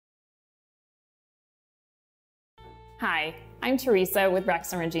Hi, I'm Teresa with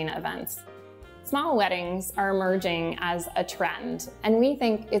Rex and Regina Events. Small weddings are emerging as a trend, and we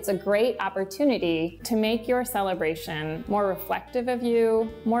think it's a great opportunity to make your celebration more reflective of you,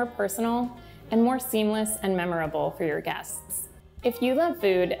 more personal, and more seamless and memorable for your guests. If you love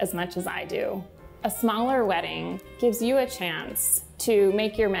food as much as I do, a smaller wedding gives you a chance to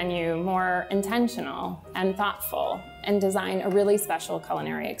make your menu more intentional and thoughtful and design a really special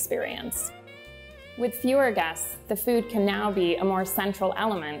culinary experience. With fewer guests, the food can now be a more central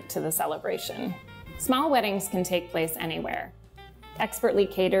element to the celebration. Small weddings can take place anywhere, expertly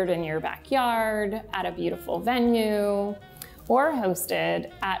catered in your backyard, at a beautiful venue, or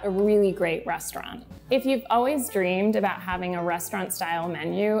hosted at a really great restaurant. If you've always dreamed about having a restaurant-style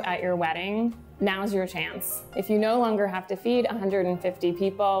menu at your wedding, now's your chance. If you no longer have to feed 150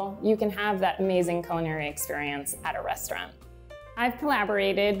 people, you can have that amazing culinary experience at a restaurant. I've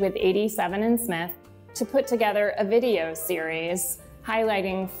collaborated with 87 & Smith to put together a video series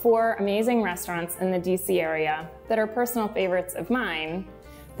highlighting 4 amazing restaurants in the DC area that are personal favorites of mine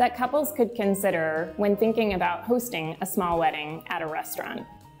that couples could consider when thinking about hosting a small wedding at a restaurant.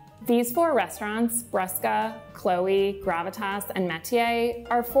 These 4 restaurants, Brusca, Chloe, Gravitas, and Metier,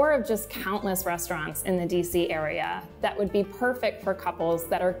 are 4 of just countless restaurants in the DC area that would be perfect for couples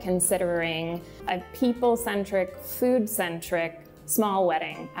that are considering a people-centric, food-centric small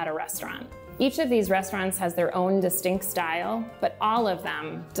wedding at a restaurant. Each of these restaurants has their own distinct style, but all of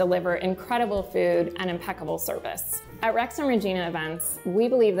them deliver incredible food and impeccable service. At Rex and Regina Events, we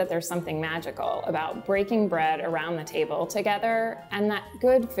believe that there's something magical about breaking bread around the table together, and that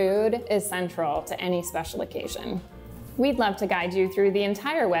good food is central to any special occasion. We'd love to guide you through the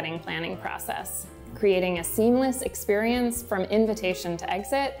entire wedding planning process, creating a seamless experience from invitation to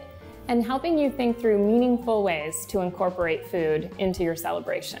exit, and helping you think through meaningful ways to incorporate food into your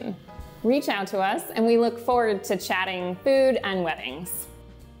celebration. Reach out to us, and we look forward to chatting food and weddings.